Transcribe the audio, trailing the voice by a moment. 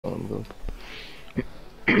I'm good.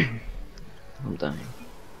 I'm dying.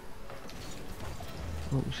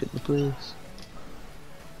 Oh shit, please.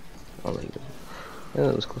 Oh my god. Yeah,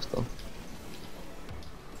 that was close though.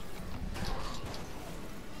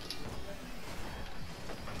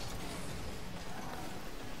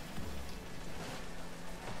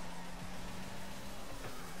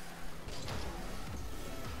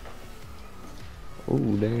 Oh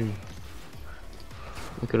dang.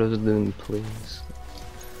 Look at us doing plays.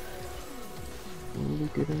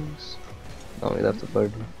 Look at us. Oh, we left the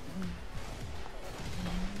party.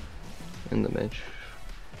 In the match.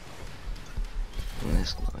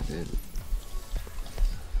 Nice line, dude.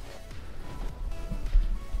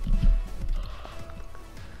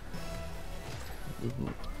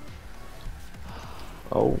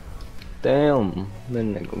 Oh, damn.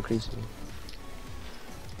 Man, I go crazy.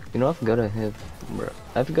 You know, I've gotta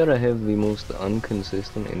have the most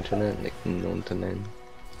inconsistent internet like known to man.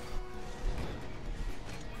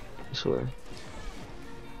 I swear.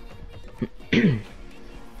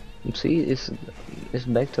 See, it's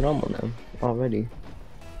back to normal now already.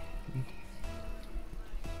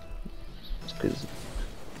 It's cause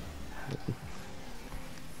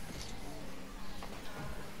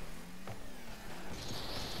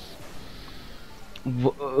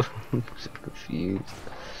whoa, I'm so confused.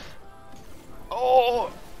 Oh.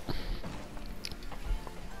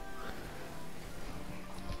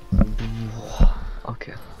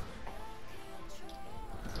 Okay.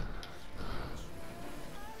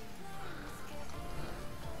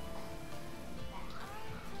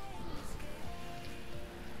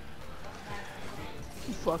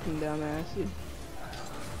 You fucking dumbass.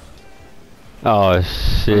 Oh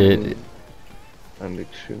shit. I'm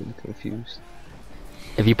extremely confused.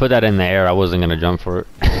 If you put that in the air, I wasn't gonna jump for it.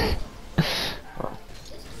 Oh.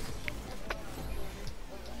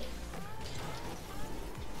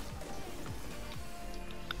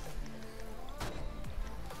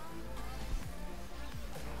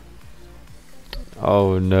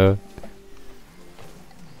 Oh no.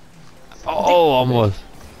 Oh, almost.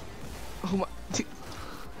 Oh my.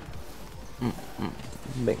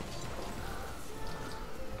 Bang.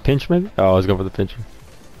 Pinch maybe? Oh, I was going for the pincher.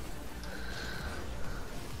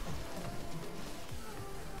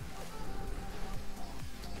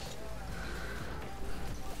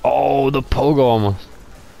 Oh, the pogo almost.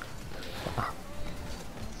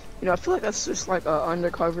 You know, I feel like that's just like a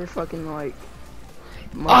undercover fucking like.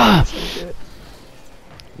 Ah! Or some shit.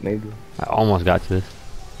 Maybe. I almost got to this.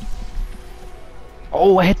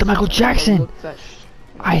 Oh, I hit the Michael Jackson! Look at that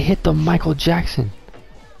I hit the Michael Jackson.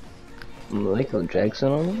 Michael Jackson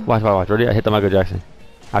on him? Watch, watch, watch. Ready? I hit the Michael Jackson.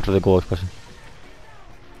 After the goal expression.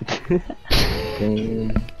 I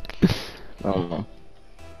don't know.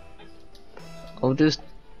 I'll just.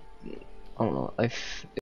 I don't know.